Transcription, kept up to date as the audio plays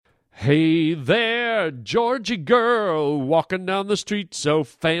Hey there, Georgie girl, walking down the street so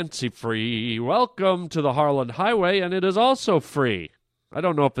fancy-free. Welcome to the Harland Highway, and it is also free. I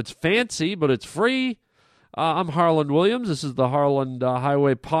don't know if it's fancy, but it's free. I'm Harland Williams. This is the Harland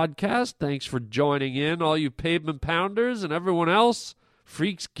Highway Podcast. Thanks for joining in, all you pavement pounders and everyone else,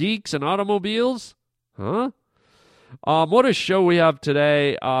 freaks, geeks, and automobiles. Huh? What a show we have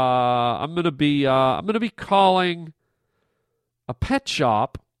today. I'm gonna be calling a pet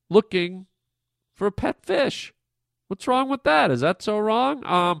shop looking for a pet fish. What's wrong with that? Is that so wrong?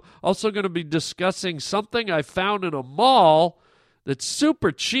 Also going to be discussing something I found in a mall that's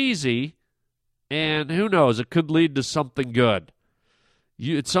super cheesy, and who knows, it could lead to something good.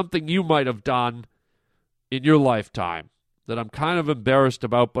 It's something you might have done in your lifetime that I'm kind of embarrassed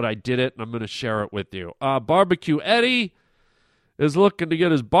about, but I did it, and I'm going to share it with you. BBQ Eddy is looking to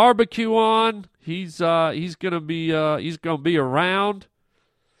get his barbecue on. He's going to be around.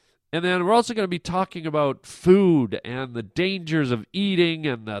 And then we're also going to be talking about food and the dangers of eating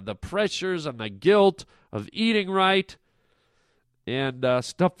and the pressures and the guilt of eating right and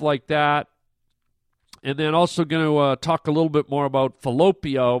stuff like that. And then also going to talk a little bit more about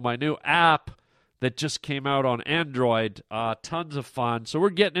Fallopio, my new app that just came out on Android. Tons of fun. So we're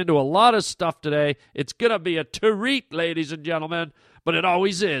getting into a lot of stuff today. It's going to be a treat, ladies and gentlemen, but it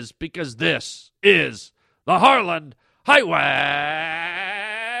always is, because this is the Harland Highway.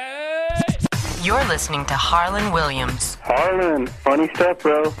 You're listening to Harland Williams. Harland, funny stuff,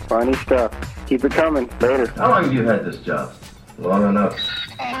 bro. Funny stuff. Keep it coming. Later. How long have you had this job? Long enough.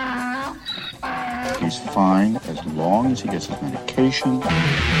 He's fine as long as he gets his medication.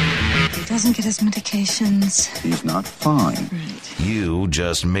 He doesn't get his medications. He's not fine. Right. You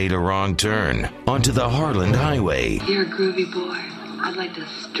just made a wrong turn onto the Harland Highway. You're a groovy boy. I'd like to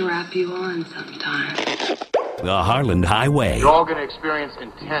strap you on sometime. The Harland Highway. You're all going to experience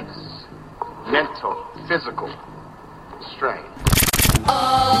intense mental, physical strain.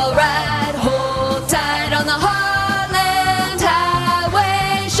 All right, hold tight on the Harland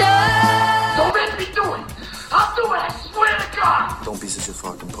Highway show. Don't make me do it. I'll do it, I swear to God. Don't be such a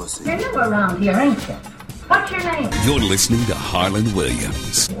fucking pussy. You're never around here, ain't you? What's your name? You're listening to Harland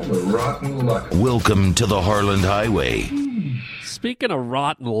Williams. Oh, the rotten luck. Welcome to the Harland Highway. Speaking of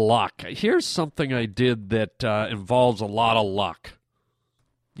rotten luck, here's something I did that involves a lot of luck.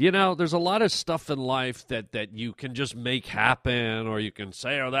 You know, there's a lot of stuff in life that you can just make happen, or you can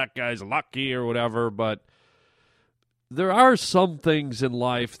say, oh, that guy's lucky or whatever, but there are some things in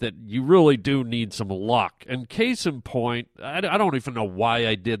life that you really do need some luck. And case in point, I don't even know why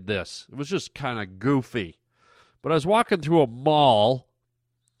I did this. It was just kind of goofy. But I was walking through a mall,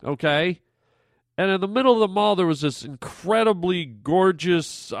 okay? And in the middle of the mall, there was this incredibly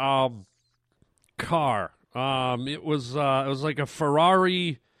gorgeous car. It was like a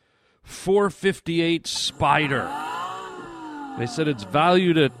Ferrari 458 Spider. They said it's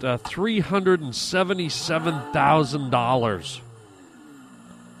valued at $377,000.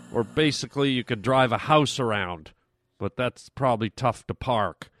 Or basically, you could drive a house around, but that's probably tough to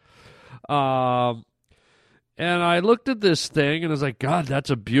park. And I looked at this thing, and I was like, God, that's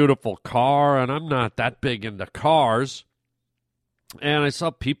a beautiful car, and I'm not that big into cars. And I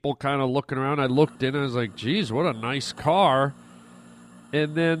saw people kind of looking around. I looked in, and I was like, geez, what a nice car.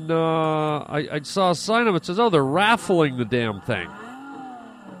 And then I saw a sign up. It says, oh, they're raffling the damn thing.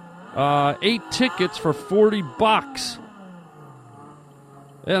 8 tickets for $40.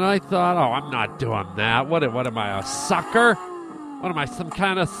 And I thought, oh, I'm not doing that. What am I, a sucker? What am I, some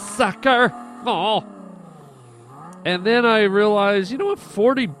kind of sucker? Oh. And then I realized, you know what,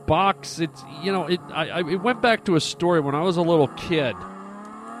 $40, it's, you know, it went back to a story when I was a little kid.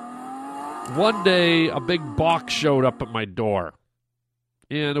 One day, a big box showed up at my door.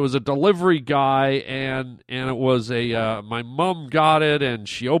 And it was a delivery guy, and it was my mom got it, and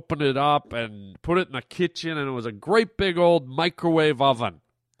she opened it up and put it in the kitchen, and it was a great big old microwave oven.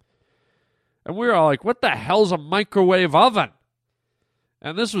 And we were all like, what the hell's a microwave oven?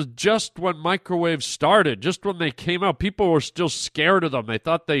 And this was just when microwaves started, just when they came out. People were still scared of them. They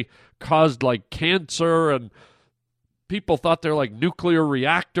thought they caused, like, cancer, and people thought they were like nuclear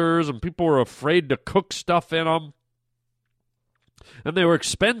reactors, and people were afraid to cook stuff in them. And they were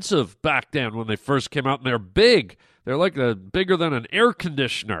expensive back then when they first came out, and they're big. They're like bigger than an air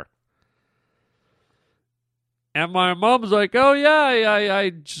conditioner. And my mom's like, oh, yeah,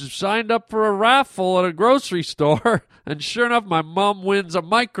 I signed up for a raffle at a grocery store. And sure enough, my mom wins a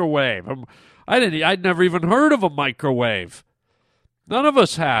microwave. I'd never even heard of a microwave. None of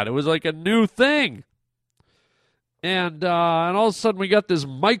us had. It was like a new thing. And all of a sudden we got this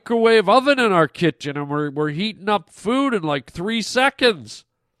microwave oven in our kitchen, and we're heating up food in like 3 seconds.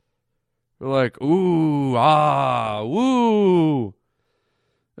 We're like, ooh, ah, woo.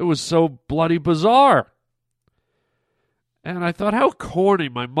 It was so bloody bizarre. And I thought, how corny.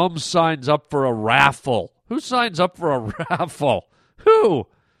 My mom signs up for a raffle. Who signs up for a raffle? Who?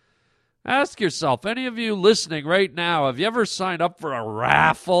 Ask yourself, any of you listening right now, have you ever signed up for a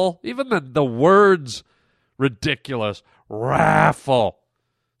raffle? Even the word's ridiculous. Raffle.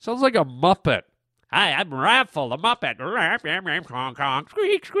 Sounds like a Muppet. Hi, I'm Raffle, the Muppet.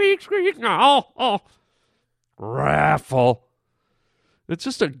 Squeak, squeak, squeak. Oh. Raffle. It's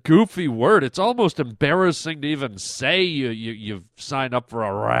just a goofy word. It's almost embarrassing to even say you've signed up for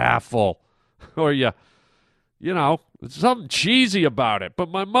a raffle. Or you know, there's something cheesy about it. But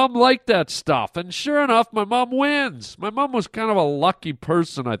my mom liked that stuff. And sure enough, my mom wins. My mom was kind of a lucky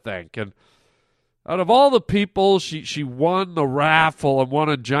person, I think. And out of all the people, she won the raffle and won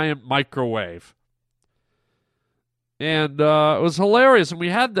a giant microwave. And it was hilarious. And we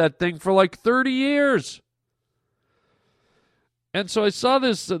had that thing for like 30 years. And so I saw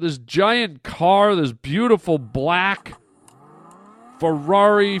this giant car, this beautiful black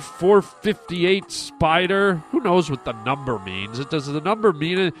Ferrari 458 Spider. Who knows what the number means? Does the number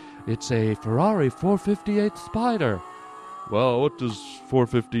mean it's a Ferrari 458 Spider? Well, what does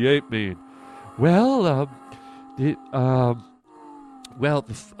 458 mean? Well,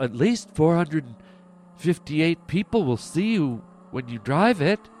 at least 458 people will see you when you drive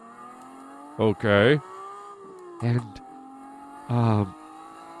it. Okay. And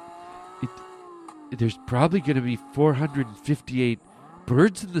there's probably going to be 458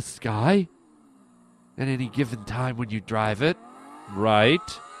 birds in the sky at any given time when you drive it. Right.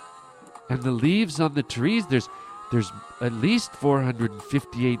 And the leaves on the trees, there's at least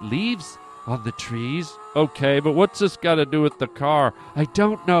 458 leaves on the trees. Okay, but what's this got to do with the car? I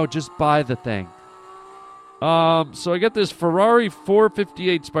don't know. Just buy the thing. So I got this Ferrari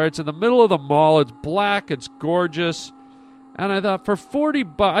 458 Spider. It's in the middle of the mall. It's black. It's gorgeous. And I thought, for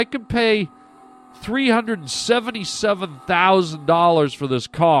 $40, I could pay $377,000 for this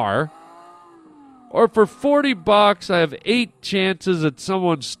car. Or for $40, I have 8 chances at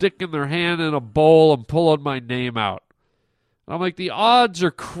someone sticking their hand in a bowl and pulling my name out. And I'm like, the odds are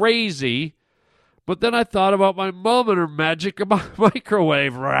crazy. But then I thought about my mom and her magic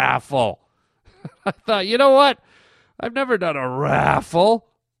microwave raffle. I thought, you know what? I've never done a raffle.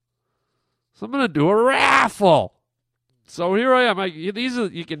 So I'm going to do a raffle. So here I am.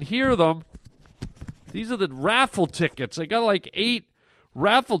 You can hear them. These are the raffle tickets. I got like 8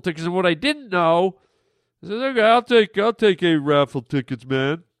 raffle tickets. And what I didn't know is, okay, I'll take 8 raffle tickets,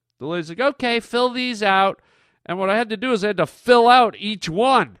 man. The lady's like, okay, fill these out. And what I had to do is I had to fill out each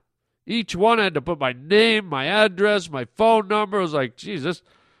one. Each one I had to put my name, my address, my phone number. I was like, geez, this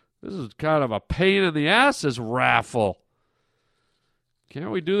is kind of a pain in the ass, this raffle.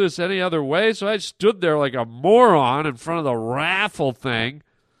 Can't we do this any other way? So I stood there like a moron in front of the raffle thing, in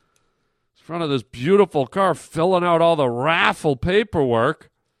front of this beautiful car, filling out all the raffle paperwork.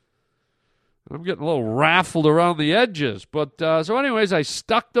 I'm getting a little raffled around the edges. But so anyways, I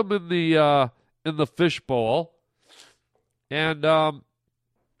stuck them in the fishbowl. And I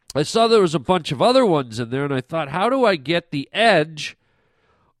saw there was a bunch of other ones in there, and I thought, how do I get the edge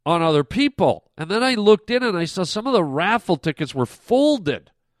on other people? And then I looked in and I saw some of the raffle tickets were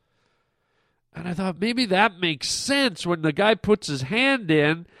folded. And I thought, maybe that makes sense. When the guy puts his hand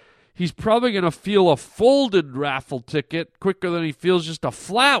in, he's probably going to feel a folded raffle ticket quicker than he feels just a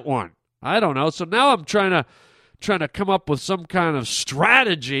flat one. I don't know. So now I'm trying to come up with some kind of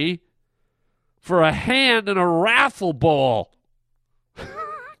strategy for a hand in a raffle bowl.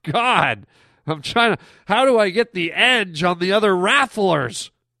 God, how do I get the edge on the other rafflers?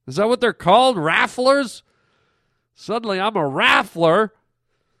 Is that what they're called? Rafflers? Suddenly I'm a raffler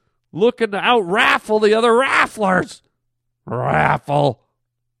looking to out-raffle the other rafflers. Raffle.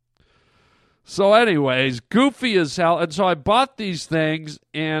 So anyways, goofy as hell. And so I bought these things,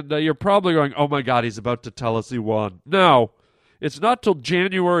 and you're probably going, oh my God, he's about to tell us he won. No, it's not till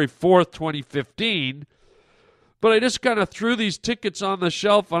January 4th, 2015. But I just kind of threw these tickets on the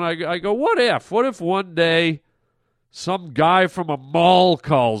shelf, and I go, what if? What if one day some guy from a mall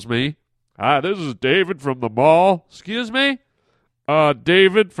calls me? Hi, this is David from the mall. Excuse me?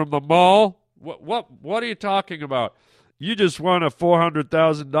 David from the mall? What are you talking about? You just won a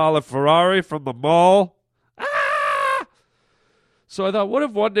 $400,000 Ferrari from the mall? Ah! So I thought, what if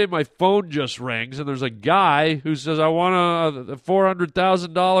one day my phone just rings, and there's a guy who says, I want a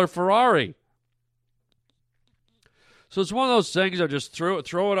 $400,000 Ferrari. So it's one of those things, I just throw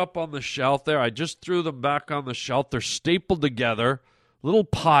it up on the shelf there. I just threw them back on the shelf. They're stapled together, little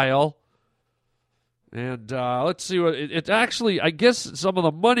pile. And let's see what it actually, I guess some of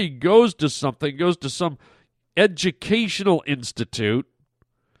the money goes to something, goes to some educational institute.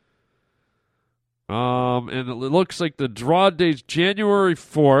 And it looks like the draw date's January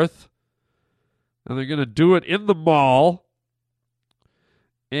 4th. And they're going to do it in the mall.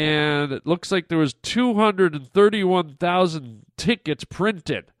 And it looks like there was 231,000 tickets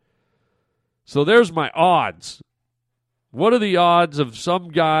printed. So there's my odds. What are the odds of some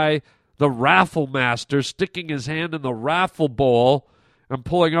guy, the raffle master, sticking his hand in the raffle bowl and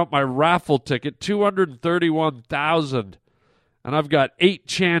pulling out my raffle ticket? 231,000. And I've got 8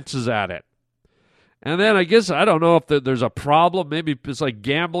 chances at it. And then I guess, I don't know if there's a problem. Maybe it's like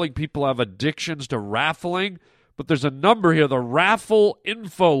gambling. People have addictions to raffling. But there's a number here, the raffle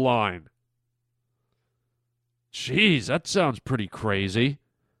info line. Jeez, that sounds pretty crazy.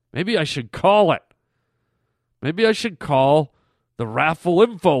 Maybe I should call it. Maybe I should call the raffle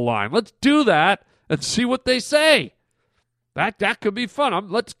info line. Let's do that and see what they say. That could be fun.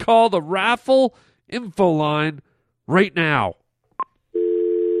 Let's call the raffle info line right now.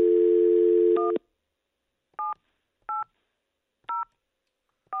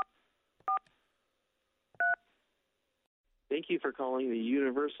 Thank you for calling the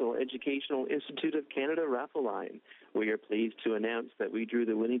Universal Educational Institute of Canada raffle line. We are pleased to announce that we drew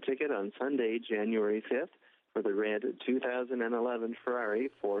the winning ticket on Sunday, January 5th for the red 2011 Ferrari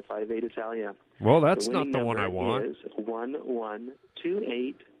 458 Italia. Well, that's not the one I want. Is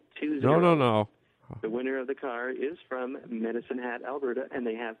 112820. No. The winner of the car is from Medicine Hat, Alberta, and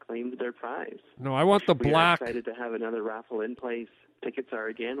they have claimed their prize. No, I want the black. We are excited to have another raffle in place. Tickets are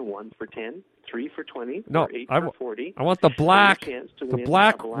again 1 for 10, 3 for 20, no, or 8 for 40. I want the black, the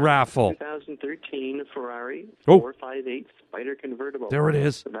black raffle. 2013 Ferrari Oh. 458 Spider convertible. There it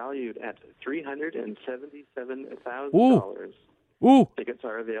is. Valued at $377,000. Ooh. Tickets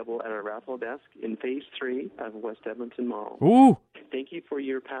are available at our raffle desk in Phase 3 of West Edmonton Mall. Ooh. Thank you for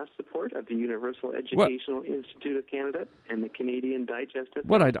your past support of the Universal Educational Institute of Canada and the Canadian Digestive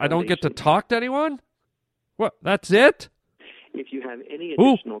What, I don't get to Foundation. talk to anyone? What, that's it? If you have any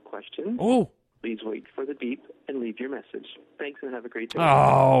additional questions, Ooh. please wait for the beep and leave your message. Thanks and have a great day.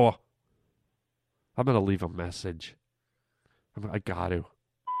 Oh. I'm going to leave a message. I got to.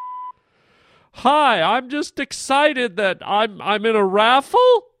 Hi, I'm just excited that I'm in a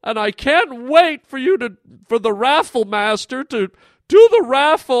raffle, and I can't wait for the raffle master to do the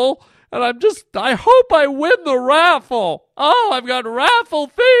raffle, and I hope I win the raffle. Oh, I've got raffle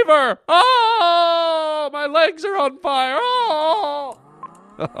fever. Oh, my legs are on fire. Oh.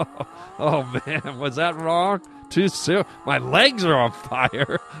 Oh man, was that wrong? Too soon. My legs are on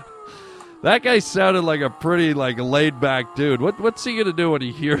fire. That guy sounded like a pretty laid back dude. What's he gonna do when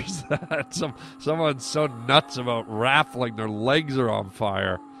he hears that? Someone's so nuts about raffling, their legs are on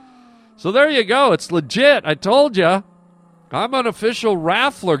fire. So there you go. It's legit. I told you. I'm an official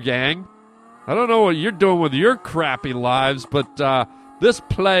raffler, gang. I don't know what you're doing with your crappy lives, but this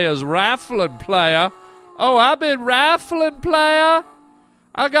player's raffling, player. Oh, I've been raffling, player.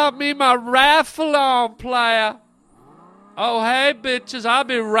 I got me my raffle on, player. Oh, hey, bitches, I'll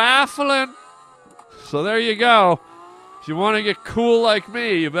be raffling. So there you go. If you want to get cool like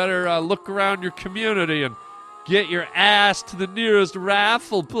me, you better look around your community and get your ass to the nearest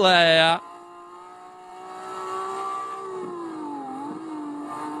raffle player.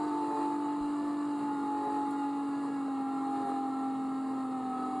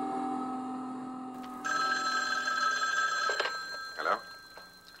 Hello?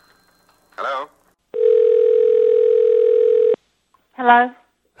 Hello? Hello?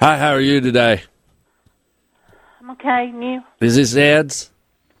 Hi, how are you today? I'm okay, and you? Is this Ed's?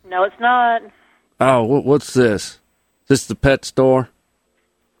 No, it's not. Oh, what's this? Is this the pet store?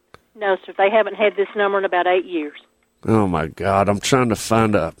 No, sir, they haven't had this number in about 8 years. Oh, my God. I'm trying to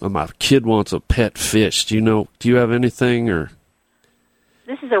find my kid wants a pet fish. Do you have anything, or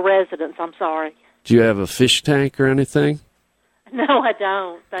This is a residence, I'm sorry. do you have a fish tank or anything? No, I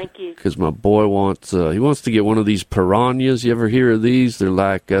don't. Thank you. Because my boy wants to get one of these piranhas. You ever hear of these? They're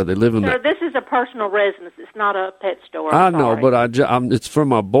like, they live in Sir, the... this is a personal residence. It's not a pet store. I I'm know, sorry. but it's for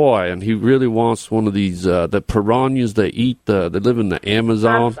my boy, and he really wants one of these, the piranhas they eat, they live in the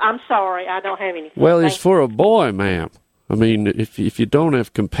Amazon. I'm sorry. I don't have anything. Well, it's Thank for a boy, ma'am. I mean, if you don't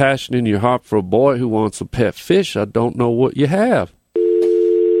have compassion in your heart for a boy who wants a pet fish, I don't know what you have.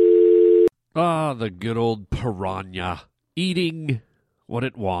 Ah, the good old piranha. Eating what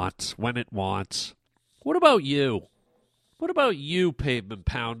it wants, when it wants. What about you? What about you, pavement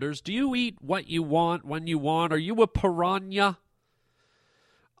pounders? Do you eat what you want, when you want? Are you a piranha?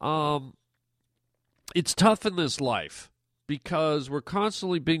 It's tough in this life because we're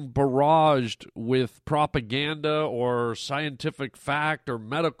constantly being barraged with propaganda or scientific fact or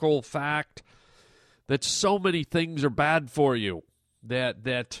medical fact that so many things are bad for you.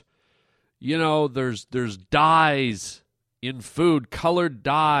 That you know, there's dyes in food, colored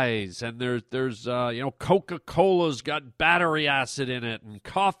dyes, and there's Coca-Cola's got battery acid in it, and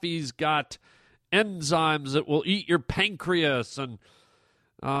coffee's got enzymes that will eat your pancreas, and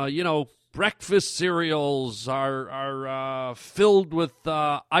breakfast cereals are filled with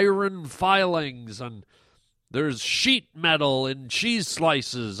iron filings, and there's sheet metal in cheese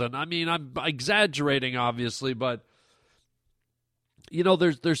slices. And I mean, I'm exaggerating, obviously, but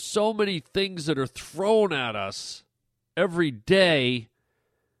there's so many things that are thrown at us every day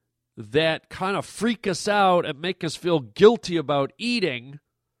that kind of freak us out and make us feel guilty about eating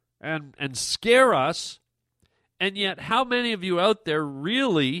and scare us. And yet, how many of you out there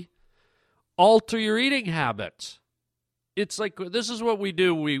really alter your eating habits? It's like, this is what we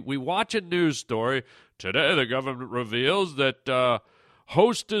do. We watch a news story. Today, the government reveals that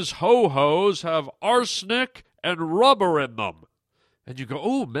Hostess Ho-Hos have arsenic and rubber in them. And you go,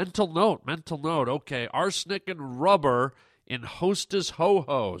 ooh, mental note. Okay, arsenic and rubber in Hostess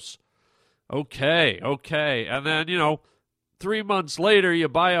Ho-Hos. Okay. And then, 3 months later, you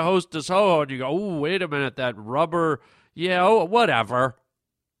buy a Hostess Ho-Ho, and you go, ooh, wait a minute, that rubber, whatever.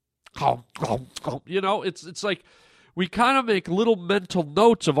 It's like we kind of make little mental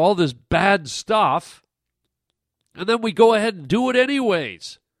notes of all this bad stuff, and then we go ahead and do it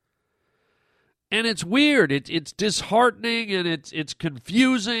anyways. And it's weird. It's disheartening, and it's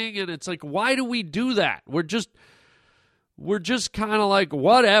confusing, and it's like, why do we do that? We're just kind of like,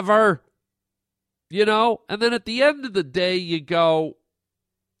 whatever, And then at the end of the day, you go,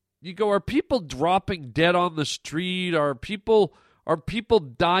 are people dropping dead on the street? Are people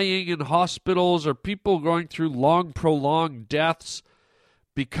dying in hospitals? Are people going through long, prolonged deaths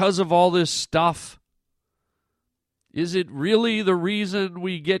because of all this stuff? Is it really the reason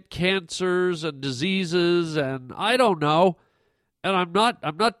we get cancers and diseases? And I don't know. And I'm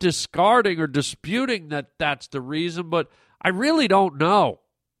not discarding or disputing that that's the reason, but I really don't know.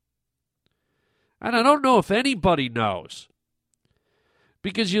 And I don't know if anybody knows.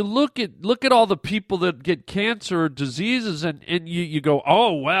 Because you look at all the people that get cancer or diseases, and you go,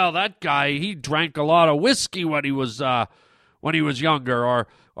 oh, well, that guy, he drank a lot of whiskey when he was younger, or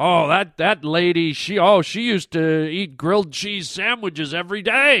oh, that lady, she used to eat grilled cheese sandwiches every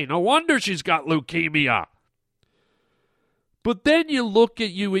day. No wonder she's got leukemia. But then you look at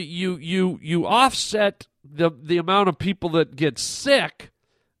you offset the amount of people that get sick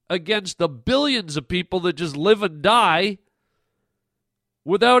against the billions of people that just live and die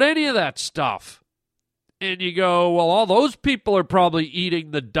without any of that stuff. And you go, well, all those people are probably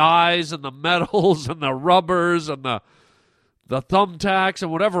eating the dyes and the metals and the rubbers and the thumbtacks and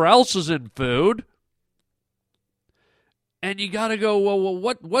whatever else is in food. And you got to go,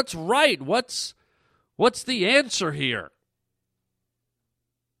 well, what's right? What's the answer here?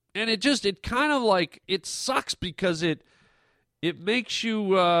 And it kind of like, it sucks because it makes you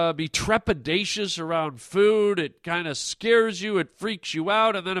be trepidatious around food. It kind of scares you. It freaks you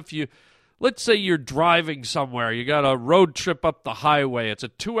out. And then let's say you're driving somewhere. You got a road trip up the highway. It's a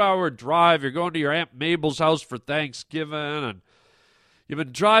 2-hour drive. You're going to your Aunt Mabel's house for Thanksgiving. And you've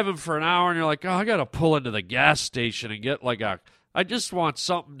been driving for an hour. And you're like, oh, I got to pull into the gas station and get I just want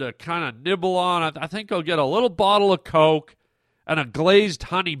something to kind of nibble on. I think I'll get a little bottle of Coke and a glazed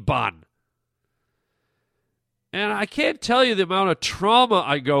honey bun. And I can't tell you the amount of trauma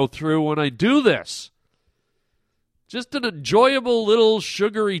I go through when I do this. Just an enjoyable little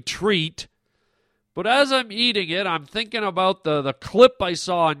sugary treat. But as I'm eating it, I'm thinking about the clip I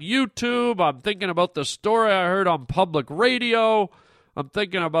saw on YouTube. I'm thinking about the story I heard on public radio. I'm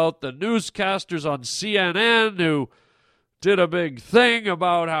thinking about the newscasters on CNN who did a big thing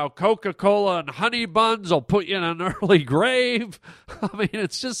about how Coca-Cola and honey buns will put you in an early grave. I mean,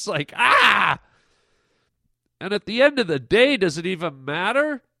 it's just like, ah! And at the end of the day, does it even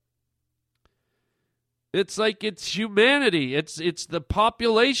matter? It's like it's humanity. It's the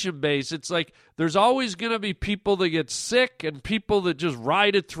population base. It's like there's always going to be people that get sick and people that just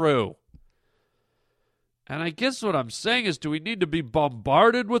ride it through. And I guess what I'm saying is, do we need to be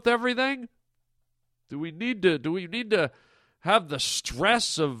bombarded with everything? Do we need to have the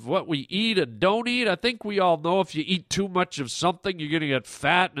stress of what we eat and don't eat? I think we all know if you eat too much of something, you're going to get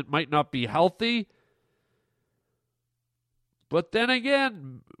fat and it might not be healthy. But then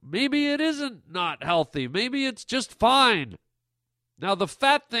again, maybe it isn't not healthy. Maybe it's just fine. Now, the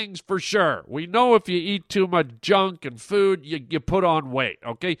fat things, for sure. We know if you eat too much junk and food, you put on weight,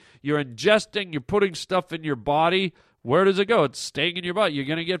 okay? You're ingesting, you're putting stuff in your body, Where does it go? It's staying in your butt. You're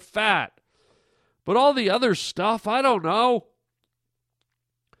going to get fat. But all the other stuff, I don't know.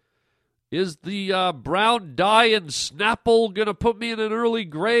 Is the brown dye and Snapple going to put me in an early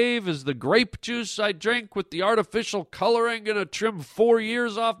grave? Is the grape juice I drink with the artificial coloring going to trim 4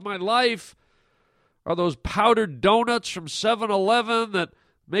 years off my life? Are those powdered donuts from 7-Eleven that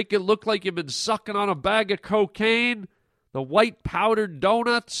make it look like you've been sucking on a bag of cocaine? The white powdered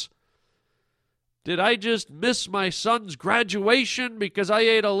donuts? Did I just miss my son's graduation because I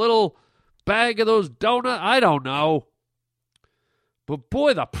ate a little bag of those donuts? I don't know. But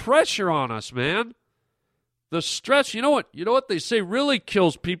boy, the pressure on us, man. The stress, you know what they say really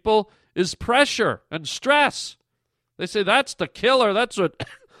kills people is pressure and stress. They say that's the killer. That's what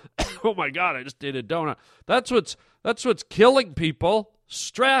oh my God, I just ate a donut. That's what's killing people.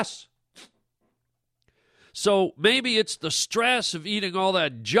 Stress. So maybe it's the stress of eating all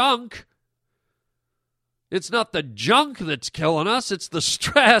that junk. It's not the junk that's killing us. It's the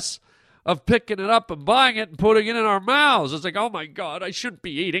stress of picking it up and buying it and putting it in our mouths. It's like, oh my God, I shouldn't be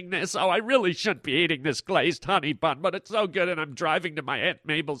eating this. Oh, I really shouldn't be eating this glazed honey bun, but it's so good, and I'm driving to my Aunt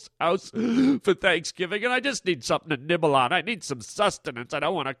Mabel's house for Thanksgiving, and I just need something to nibble on. I need some sustenance. I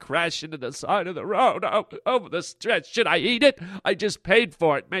don't want to crash into the side of the road. Oh, the stress. Should I eat it? I just paid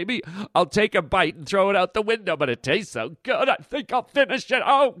for it. Maybe I'll take a bite and throw it out the window, but it tastes so good. I think I'll finish it.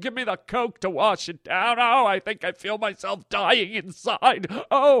 Oh, give me the Coke to wash it down. Oh, I think I feel myself dying inside.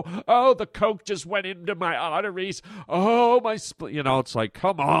 Oh, the Coke just went into my arteries. Oh, my it's like,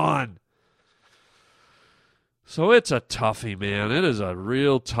 come on. So it's a toughie, man. It is a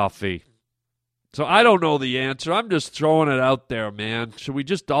real toughie. So I don't know the answer. I'm just throwing it out there, man. Should we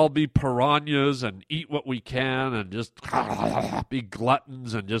just all be piranhas and eat what we can and just be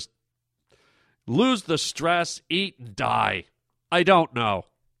gluttons and just lose the stress, eat and die? I don't know.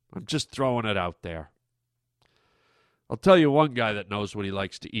 I'm just throwing it out there. I'll tell you one guy that knows what he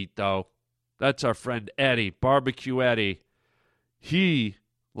likes to eat, though. That's our friend Eddy, BBQ Eddy. He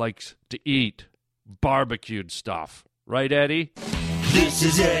likes to eat barbecued stuff. Right, Eddy? This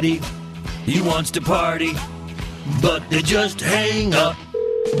is Eddy. He wants to party, but they just hang up.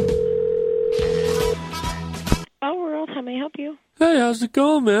 Oh, world, how may I help you? Hey, how's it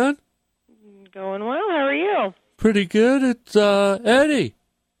going, man? Going well. How are you? Pretty good. It's Eddy.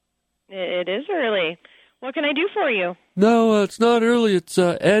 It is early. What can I do for you? No, it's not early. It's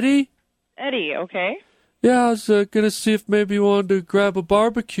Eddy. Eddy, okay. Yeah, I was going to see if maybe you wanted to grab a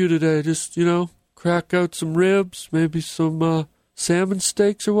barbecue today. Just, crack out some ribs, maybe some salmon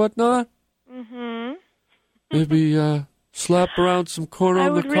steaks or whatnot. Mm-hmm. Maybe slap around some corn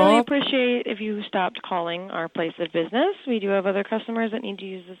on the cob. I would really appreciate if you stopped calling our place of business. We do have other customers that need to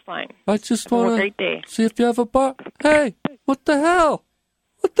use this line. I just want to see if you have a bar. Hey, what the hell?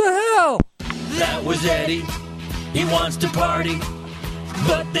 What the hell? That was Eddy. He wants to party,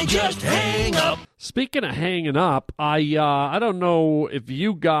 but they just hang up. Speaking of hanging up, I don't know if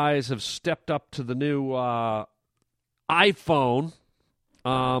you guys have stepped up to the new iPhone,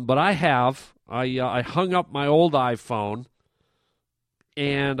 but I have. I hung up my old iPhone,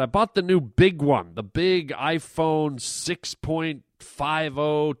 and I bought the new big one, the big iPhone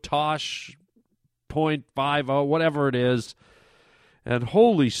 6.50, Tosh 0.50, whatever it is. And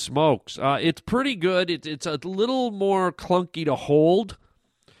holy smokes, it's pretty good. It's a little more clunky to hold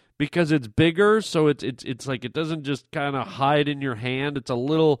because it's bigger, so it's like it doesn't just kind of hide in your hand. It's a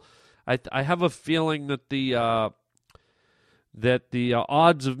little. I have a feeling that the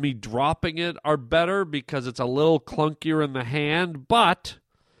odds of me dropping it are better because it's a little clunkier in the hand. But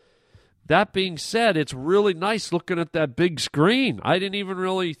that being said, it's really nice looking at that big screen. I didn't even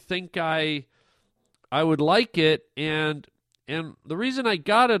really think I would like it, and the reason I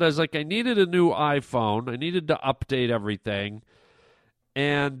got it is like I needed a new iPhone. I needed to update everything.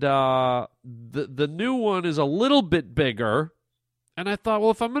 And the new one is a little bit bigger. And I thought,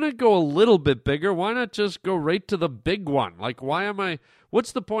 well, if I'm going to go a little bit bigger, why not just go right to the big one? Like,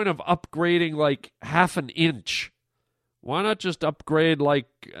 what's the point of upgrading like half an inch? Why not just upgrade like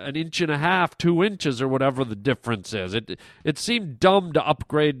an inch and a half, 2 inches, or whatever the difference is? It seemed dumb to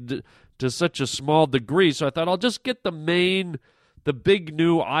upgrade to such a small degree, so I thought I'll just get the big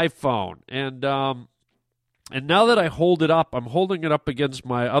new iPhone. And now that I hold it up, I'm holding it up against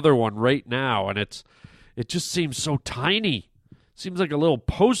my other one right now, and it just seems so tiny. It seems like a little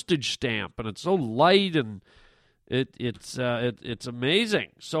postage stamp, and it's so light, and it's amazing.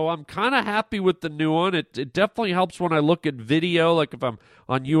 So I'm kind of happy with the new one. It definitely helps when I look at video, like if I'm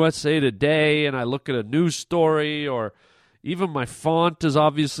on USA Today and I look at a news story, or even my font is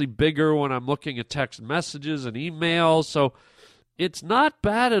obviously bigger when I'm looking at text messages and emails. So it's not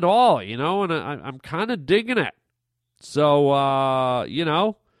bad at all, and I'm kind of digging it. So, you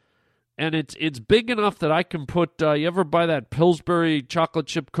know, and it's big enough that I can put, you ever buy that Pillsbury chocolate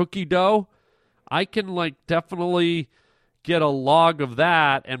chip cookie dough? I can, like, definitely get a log of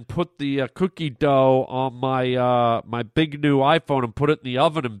that and put the cookie dough on my my big new iPhone and put it in the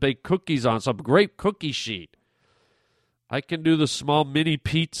oven and bake cookies on some great cookie sheet. I can do the small mini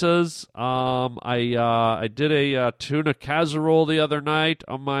pizzas. I did a tuna casserole the other night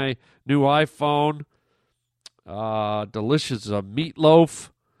on my new iPhone. Delicious meatloaf.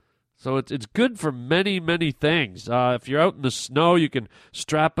 So it's good for many, many things. If you're out in the snow, you can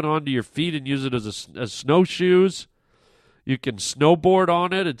strap it onto your feet and use it as snowshoes. You can snowboard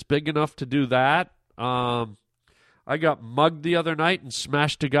on it. It's big enough to do that. I got mugged the other night and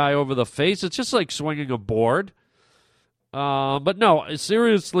smashed a guy over the face. It's just like swinging a board. But no,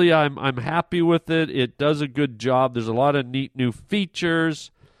 seriously, I'm happy with it. It does a good job. There's a lot of neat new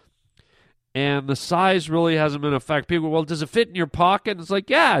features. And the size really hasn't been a factor. People, well, does it fit in your pocket? And it's like,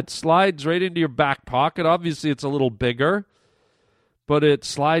 yeah, it slides right into your back pocket. Obviously, it's a little bigger, but it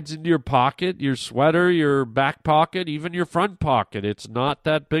slides into your pocket, your sweater, your back pocket, even your front pocket. It's not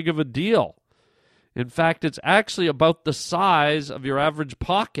that big of a deal. In fact, it's actually about the size of your average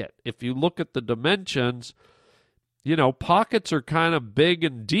pocket. If you look at the dimensions, you know, pockets are kind of big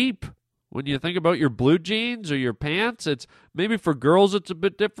and deep. When you think about your blue jeans or your pants, it's maybe for girls it's a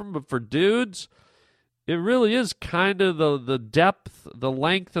bit different, but for dudes, it really is kind of the depth, the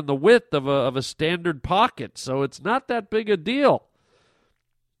length, and the width of a standard pocket. So it's not that big a deal.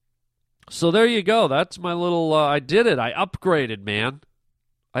 So there you go. That's my little, I did it. I upgraded, man.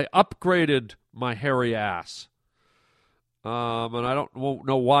 I upgraded my hairy ass. And I won't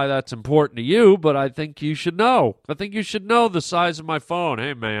know why that's important to you, but I think you should know. I think you should know the size of my phone.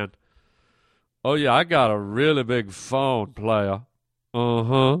 Hey, man. Oh, yeah, I got a really big phone, player.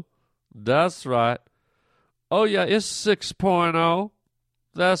 Uh-huh. That's right. Oh, yeah, it's 6.0.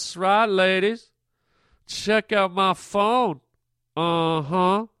 That's right, ladies. Check out my phone.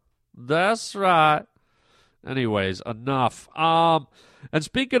 Uh-huh. That's right. Anyways, enough. And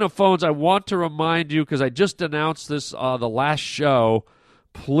speaking of phones, I want to remind you, because I just announced this the last show,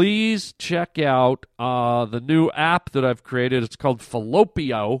 please check out the new app that I've created. It's called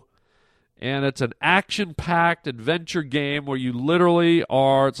Fallopio. And it's an action-packed adventure game where you literally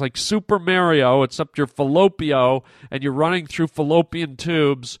are, it's like Super Mario, except you're Fallopio, and you're running through fallopian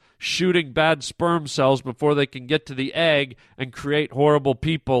tubes, shooting bad sperm cells before they can get to the egg and create horrible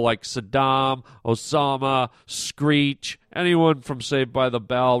people like Saddam, Osama, Screech, anyone from Saved by the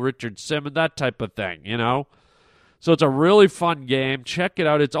Bell, Richard Simmons, that type of thing, you know? So it's a really fun game. Check it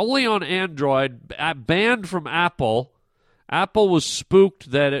out. It's only on Android, banned from Apple. Apple was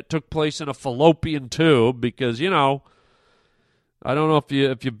spooked that it took place in a fallopian tube because, you know, I don't know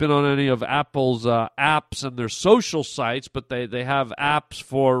if you've been on any of Apple's apps and their social sites, but they have apps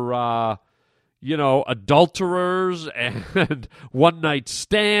for, you know, adulterers and one-night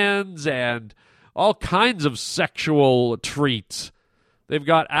stands and all kinds of sexual treats. They've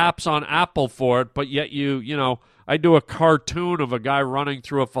got apps on Apple for it, but yet you know, I do a cartoon of a guy running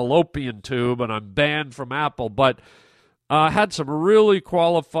through a fallopian tube and I'm banned from Apple, but had some really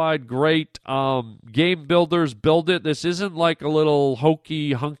qualified, great game builders build it. This isn't like a little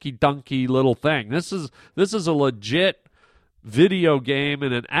hokey, hunky-dunky little thing. This is a legit video game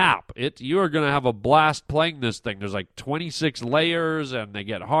in an app. You are going to have a blast playing this thing. There's like 26 layers, and they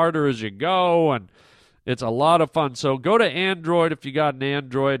get harder as you go, and it's a lot of fun. So go to Android if you got an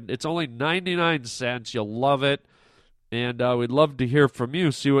Android. It's only 99 cents. You'll love it, and we'd love to hear from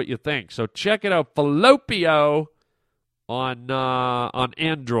you, see what you think. So check it out, Fallopio, on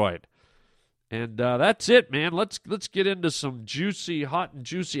Android. And that's it, man. Let's get into some hot and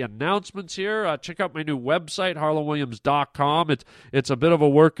juicy announcements here. Check out my new website, harlandwilliams.com. It's a bit of a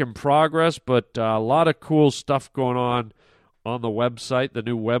work in progress, but a lot of cool stuff going on the website, the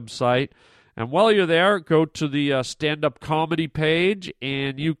new website. And while you're there, go to the stand-up comedy page,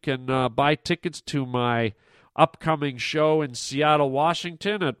 and you can buy tickets to my upcoming show in Seattle,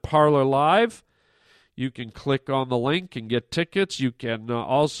 Washington at Parlor Live. You can click on the link and get tickets. You can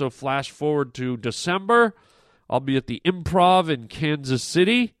also flash forward to December. I'll be at the Improv in Kansas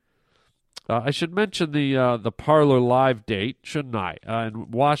City. I should mention the Parlor Live date, shouldn't I? In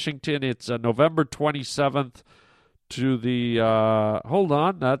Washington, it's November 27th to the... hold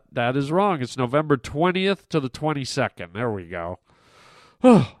on, that is wrong. It's November 20th to the 22nd. There we go.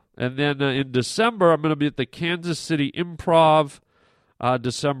 And then in December, I'm going to be at the Kansas City Improv,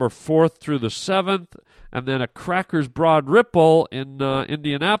 December 4th through the 7th, and then a Crackers Broad Ripple in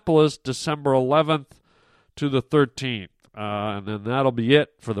Indianapolis, December 11th to the 13th. And then that'll be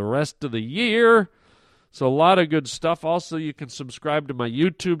it for the rest of the year. So a lot of good stuff. Also, you can subscribe to my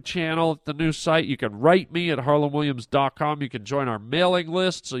YouTube channel at the new site. You can write me at harlandwilliams.com. You can join our mailing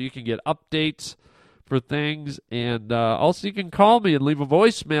list so you can get updates for things. And also you can call me and leave a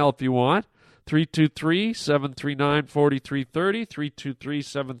voicemail if you want. 323-739-4330,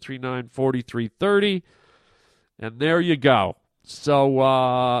 323-739-4330. And there you go.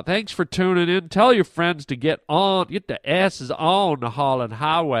 So thanks for tuning in. Tell your friends to get the asses on the Harland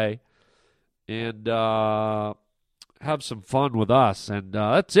Highway and have some fun with us. And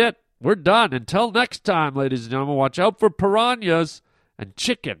that's it. We're done. Until next time, ladies and gentlemen, watch out for piranhas and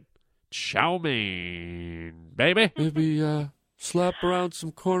chicken chow mein, baby. Maybe slap around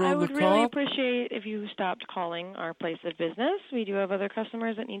some corn on the cob. I would really appreciate if you stopped calling our place of business. We do have other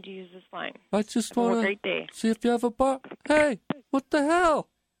customers that need to use this line. I just want to see if you have a bar. Hey, what the hell?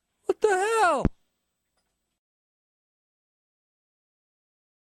 What the hell?